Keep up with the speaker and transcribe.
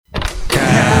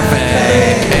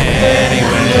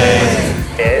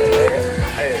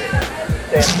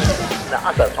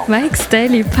Mike's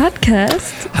Daily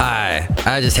Podcast. Hi,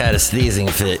 I just had a sneezing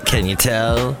fit, can you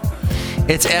tell?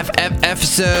 It's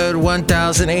episode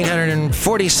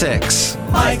 1846.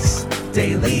 Mike's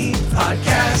Daily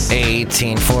Podcast.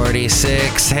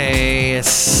 1846. Hey,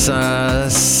 it's a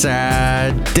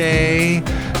sad day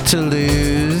to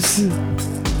lose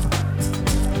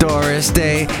Doris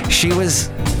Day. She was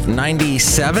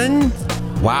 97?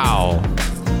 Wow,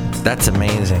 that's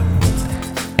amazing.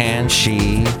 And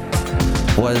she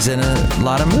was in a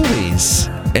lot of movies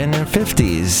in the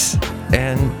 50s.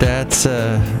 And that's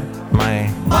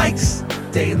Mike's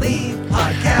Daily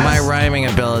Podcast. my rhyming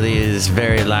ability is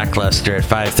very lackluster at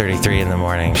 5:33 in the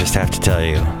morning, just have to tell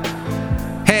you.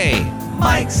 Hey,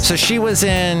 Mike's so she was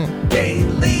in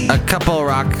Daily a couple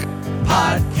Rock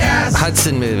Podcast.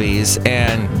 Hudson movies,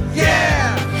 and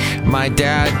Yeah! my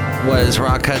dad was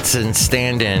Rock Hudson's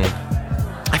stand-in.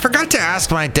 I forgot to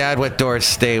ask my dad what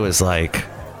Doris Day was like.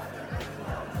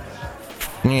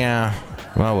 Yeah,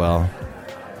 well.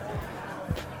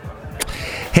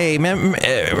 Hey,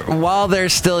 while they're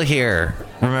still here,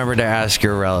 remember to ask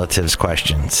your relatives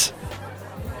questions.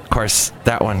 Of course,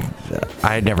 that one,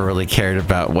 I never really cared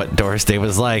about what Doris Day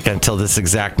was like until this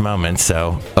exact moment,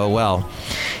 so, oh well.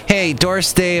 Hey,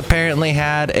 Doris Day apparently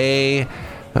had a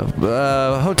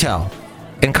hotel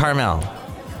in Carmel,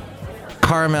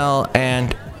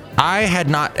 and I had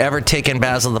not ever taken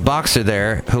Basil the Boxer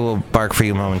there, who will bark for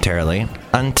you momentarily,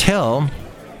 until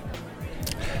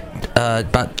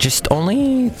about just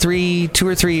only 2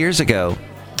 or 3 years ago.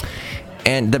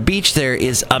 And the beach there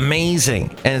is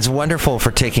amazing, and it's wonderful for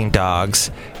taking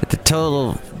dogs. The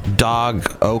total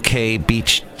dog okay,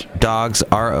 beach dogs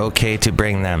are okay to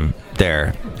bring them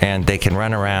there, and they can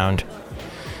run around.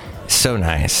 So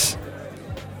nice.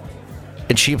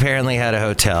 And she apparently had a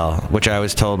hotel, which I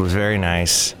was told was very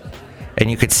nice. And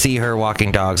you could see her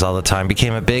walking dogs all the time.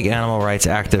 Became a big animal rights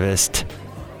activist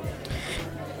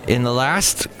in the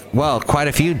last, quite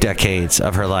a few decades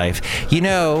of her life. You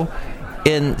know,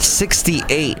 in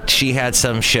 68, she had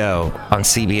some show on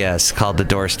CBS called The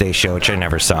Doris Day Show, which I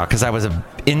never saw because I was an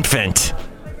infant.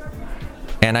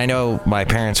 And I know my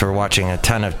parents were watching a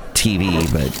ton of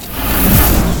TV, but...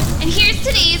 And here's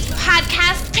today's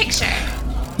podcast picture.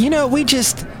 You know,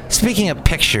 speaking of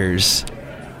pictures,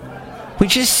 we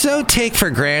just so take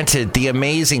for granted the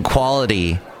amazing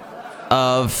quality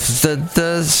of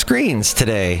the screens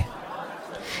today.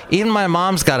 Even my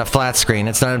mom's got a flat screen.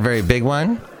 It's not a very big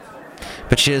one,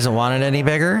 but she doesn't want it any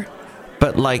bigger.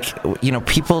 But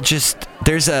people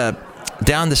there's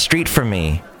down the street from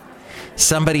me,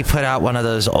 somebody put out one of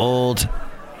those old,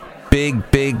 big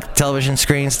television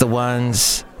screens, the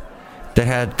ones that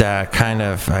had that kind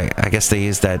of, I guess they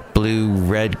used that blue,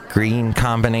 red, green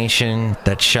combination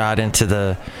that shot into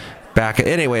the back.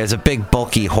 Anyway, it's a big,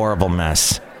 bulky, horrible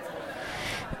mess.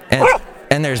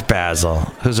 And there's Basil,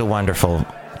 who's a wonderful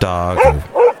dog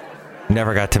who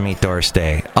never got to meet Doris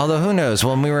Day. Although, who knows?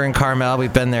 When we were in Carmel,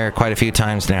 we've been there quite a few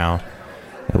times now.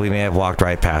 We may have walked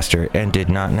right past her and did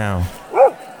not know.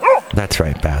 That's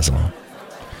right, Basil.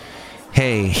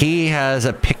 Hey, he has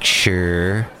a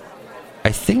picture.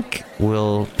 I think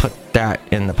we'll put that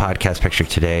in the podcast picture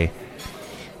today.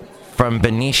 From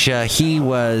Benicia, he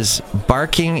was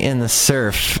barking in the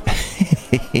surf.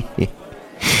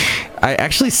 I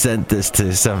actually sent this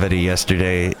to somebody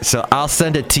yesterday, so I'll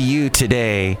send it to you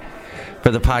today for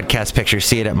the podcast picture.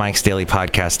 See it at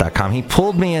mikesdailypodcast.com. He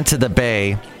pulled me into the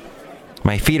bay.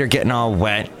 My feet are getting all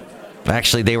wet.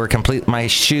 Actually, my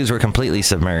shoes were completely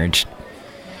submerged.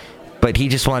 But he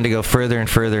just wanted to go further and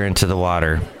further into the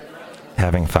water,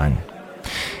 having fun.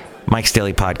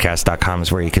 mikesdailypodcast.com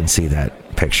is where you can see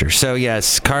that picture. So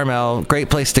yes, Carmel, great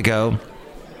place to go.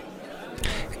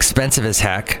 Expensive as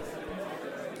heck.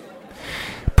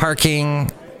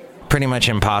 Parking, pretty much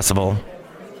impossible.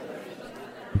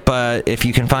 But if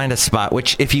you can find a spot,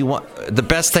 which if you want, the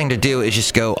best thing to do is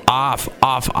just go off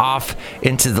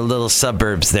into the little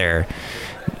suburbs there.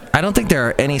 I don't think there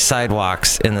are any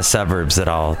sidewalks in the suburbs at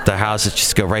all. The houses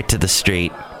just go right to the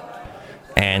street.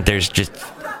 And there's just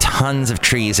tons of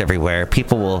trees everywhere.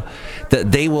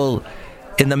 They will,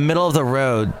 in the middle of the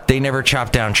road, they never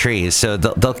chop down trees. So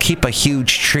they'll keep a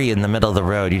huge tree in the middle of the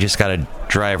road. You just got to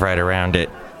drive right around it.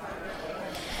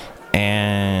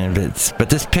 But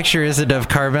this picture isn't of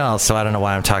Carmel, so I don't know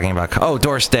why I'm talking about... Oh,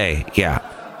 Doris Day, yeah.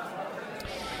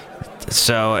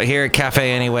 So here at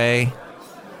Cafe Anyway,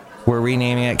 we're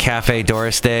renaming it Cafe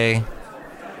Doris Day.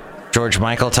 George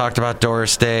Michael talked about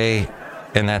Doris Day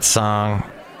in that song,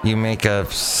 You Make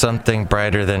Something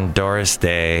Brighter Than Doris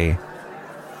Day.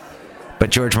 But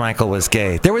George Michael was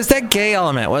gay. There was that gay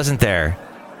element, wasn't there?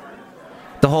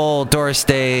 The whole Doris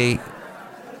Day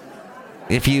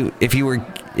if you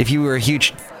were a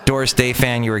huge Doris Day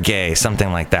fan, you were gay,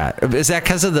 something like that. Is that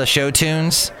because of the show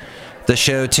tunes? The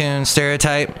show tune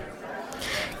stereotype?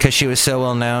 Because she was so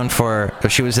well known for,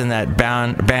 she was in that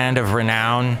band of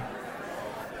renown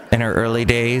in her early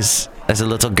days as a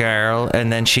little girl,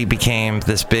 and then she became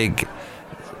this big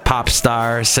pop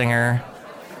star singer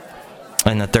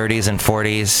in the 30s and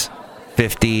 40s,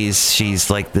 50s. She's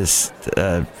like this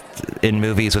in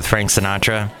movies with Frank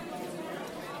Sinatra.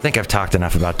 I think I've talked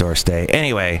enough about Doris Day.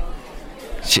 Anyway,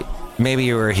 maybe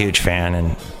you were a huge fan,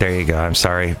 and there you go. I'm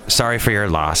sorry for your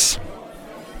loss.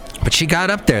 But she got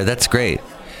up there. That's great.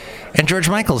 And George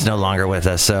Michael's no longer with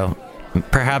us, so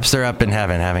perhaps they're up in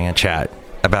heaven having a chat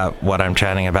about what I'm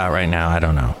chatting about right now. I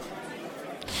don't know.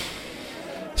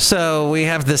 So we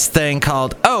have this thing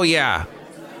called, oh yeah.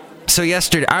 So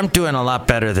yesterday, I'm doing a lot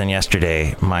better than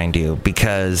yesterday, mind you,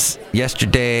 because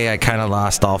yesterday I kind of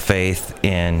lost all faith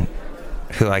in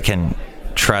who I can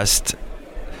trust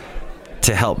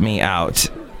to help me out.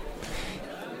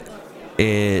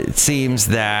 It seems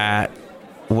that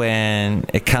when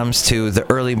it comes to the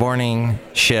early morning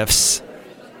shifts,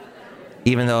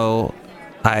 even though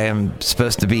I am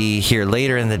supposed to be here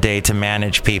later in the day to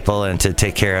manage people and to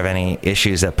take care of any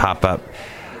issues that pop up,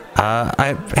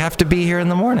 I have to be here in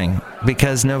the morning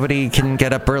because nobody can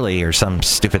get up early or some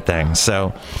stupid thing.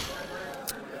 So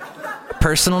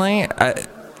personally,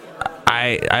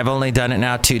 I've only done it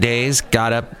now 2 days,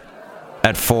 got up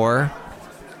at 4,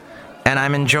 and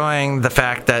I'm enjoying the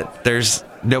fact that there's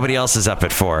nobody else is up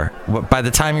at 4. By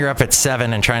the time you're up at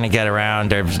 7 and trying to get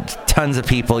around, there's tons of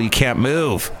people. You can't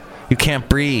move. You can't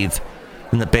breathe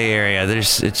in the Bay Area.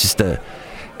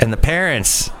 And the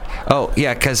parents. Oh,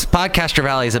 yeah, because Podcaster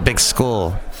Valley is a big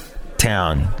school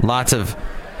town.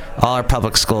 All our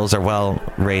public schools are well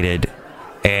rated.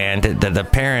 And the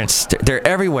parents, they're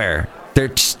everywhere. They're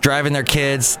just driving their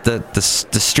kids. The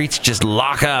streets just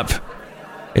lock up.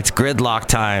 It's gridlock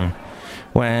time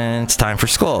when it's time for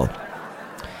school.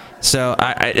 So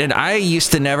I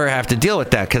used to never have to deal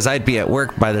with that because I'd be at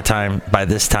work by this time,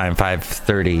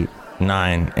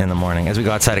 5:39 in the morning. As we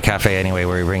go outside a cafe anyway,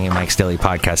 where we bring you Mike's Daily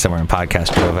Podcast somewhere in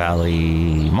Podcastro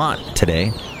Valley, Mont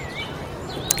today.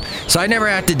 So I never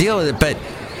had to deal with it, but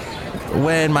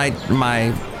when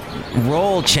my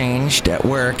role changed at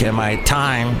work and my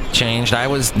time changed, I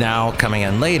was now coming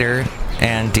in later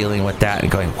and dealing with that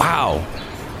and going, wow,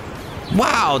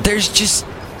 there's just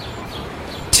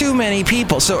too many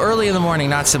people. So early in the morning,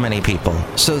 not so many people.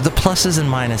 So the pluses and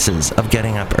minuses of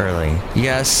getting up early.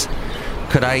 Yes.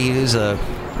 Could I use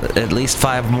at least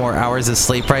 5 more hours of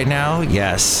sleep right now?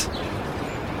 Yes.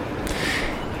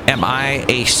 Am I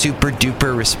a super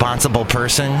duper responsible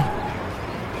person?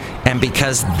 And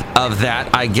because of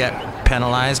that, I get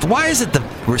penalized? Why is it the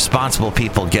responsible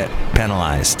people get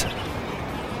penalized?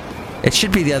 It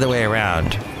should be the other way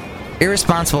around.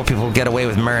 Irresponsible people get away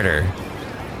with murder.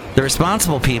 The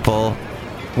responsible people,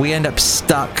 we end up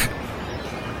stuck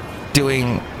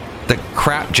doing the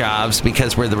crap jobs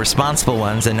because we're the responsible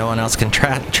ones and no one else can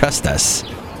trust us.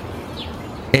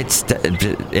 It's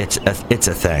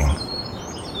a thing.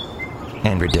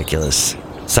 And ridiculous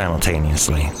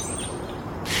simultaneously.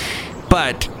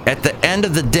 But at the end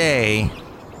of the day,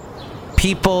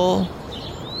 people,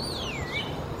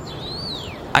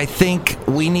 I think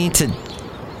we need to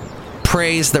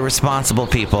praise the responsible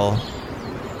people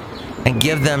and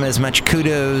give them as much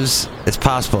kudos as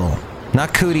possible.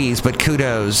 Not cooties, but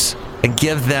kudos. And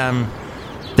give them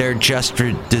their just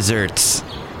desserts.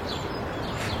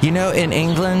 You know, in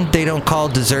England, they don't call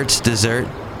desserts dessert.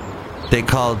 They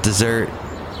call dessert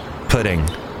pudding.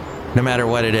 No matter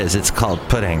what it is, it's called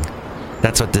pudding.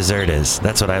 That's what dessert is.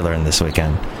 That's what I learned this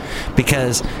weekend.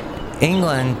 Because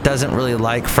England doesn't really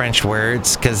like French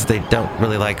words because they don't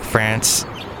really like France.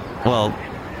 Well,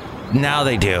 now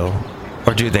they do.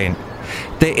 Or do they?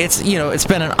 It's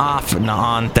been an off and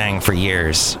on thing for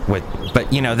years. But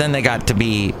then they got to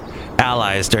be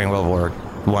allies during World War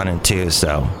I and II,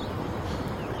 so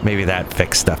maybe that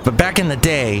fixed stuff. But back in the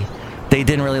day, they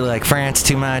didn't really like France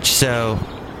too much, so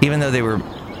even though they were...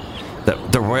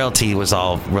 The royalty was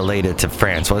all related to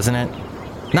France, wasn't it?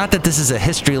 Not that this is a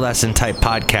history lesson type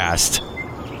podcast.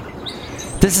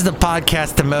 This is a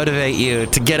podcast to motivate you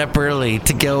to get up early,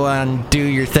 to go and do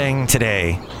your thing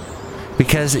today.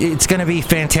 Because it's going to be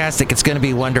fantastic. It's going to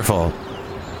be wonderful.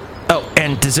 Oh,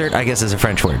 and dessert, I guess, is a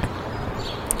French word.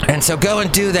 And so go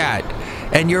and do that.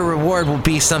 And your reward will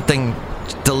be something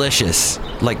delicious,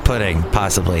 like pudding,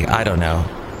 possibly. I don't know.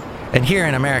 And here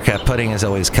in America, pudding is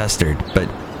always custard.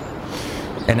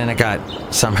 And then it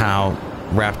got somehow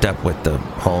wrapped up with the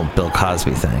whole Bill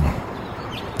Cosby thing.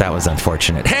 That was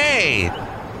unfortunate. Hey!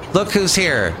 Look who's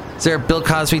here. Is there a Bill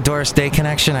Cosby Doris Day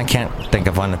connection? I can't think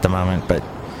of one at the moment, but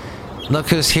look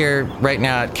who's here right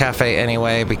now at Cafe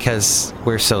Anyway, because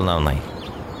we're so lonely.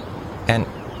 And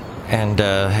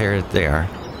here they are.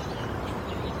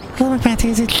 Hello,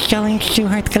 Matthews. It's Jolene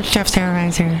Stewart, the Chef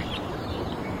Terrorizer.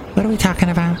 What are we talking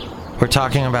about? We're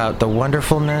talking about the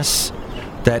wonderfulness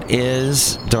that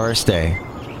is Doris Day.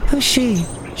 Who's she?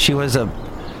 She was I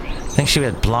think she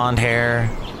had blonde hair.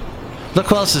 Look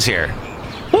who else is here.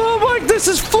 Oh, Mike, this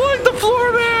is Floyd the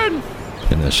Floor Man!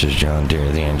 And this is John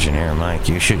Deere, the engineer. Mike,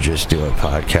 you should just do a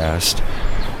podcast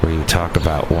where you talk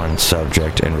about one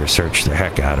subject and research the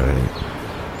heck out of it.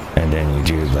 And then you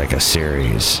do like a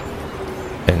series.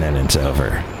 And then it's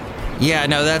over. Yeah,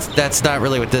 no, that's not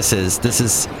really what this is. This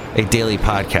is a daily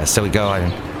podcast. So we go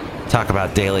and talk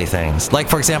about daily things. Like,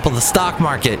 for example, the stock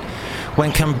market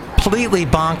went completely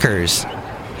bonkers.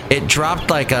 It dropped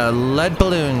like a lead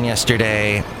balloon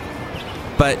yesterday.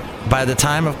 But by the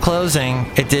time of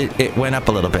closing, it went up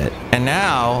a little bit. And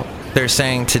now they're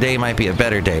saying today might be a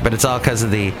better day. But it's all because of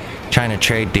the China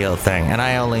trade deal thing. And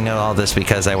I only know all this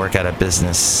because I work at a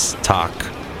business talk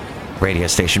radio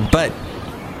station. But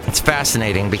it's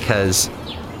fascinating because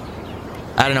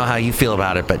I don't know how you feel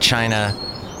about it, but China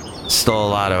stole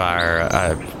a lot of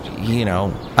our,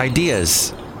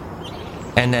 ideas.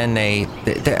 And then they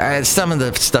some of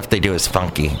the stuff they do is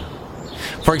funky.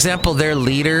 For example, their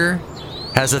leader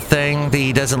has a thing that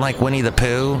he doesn't like Winnie the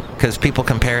Pooh because people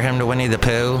compare him to Winnie the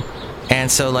Pooh. And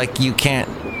so, like, you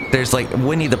can't... There's, like,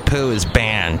 Winnie the Pooh is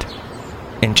banned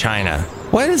in China.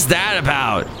 What is that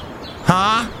about?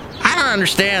 Huh? I don't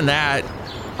understand that.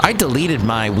 I deleted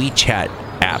my WeChat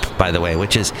app, by the way,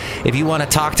 which is if you want to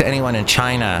talk to anyone in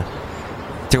China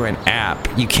through an app,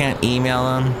 you can't email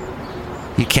them,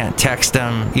 you can't text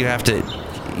them, you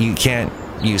can't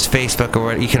use Facebook or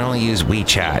whatever, you can only use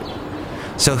WeChat.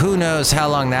 So who knows how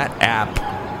long that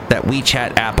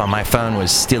WeChat app on my phone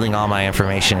was stealing all my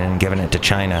information and giving it to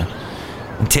China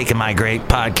and taking my great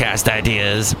podcast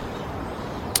ideas.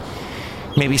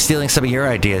 Maybe stealing some of your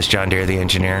ideas, John Deere the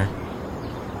engineer.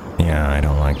 Yeah, I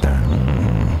don't like that.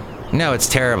 No, it's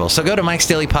terrible. So go to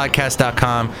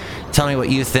mikesdailypodcast.com. Tell me what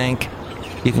you think.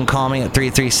 You can call me at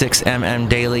 336-MM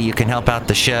Daily. You can help out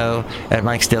the show at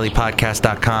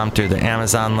mikesdailypodcast.com through the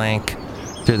Amazon link,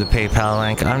 through the PayPal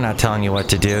link. I'm not telling you what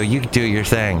to do. You do your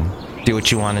thing. Do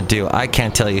what you want to do. I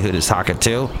can't tell you who to talk it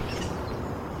to.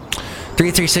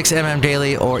 336-MM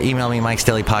Daily, or email me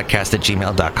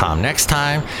mikesdailypodcast@gmail.com. Next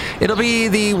time, it'll be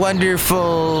the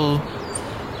wonderful...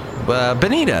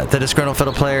 Benita, the disgruntled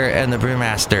fiddle player, and the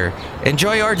brewmaster.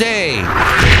 Enjoy your day!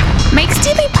 Mike's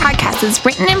Daily Podcast is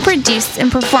written and produced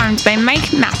and performed by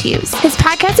Mike Matthews. His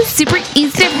podcast is super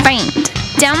easy to find.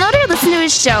 Download or listen to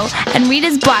his show and read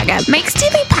his blog at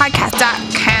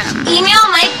mikesdailypodcast.com. Email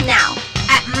Mike now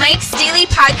at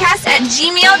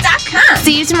mikesdailypodcast@gmail.com.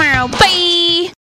 See you tomorrow. Bye!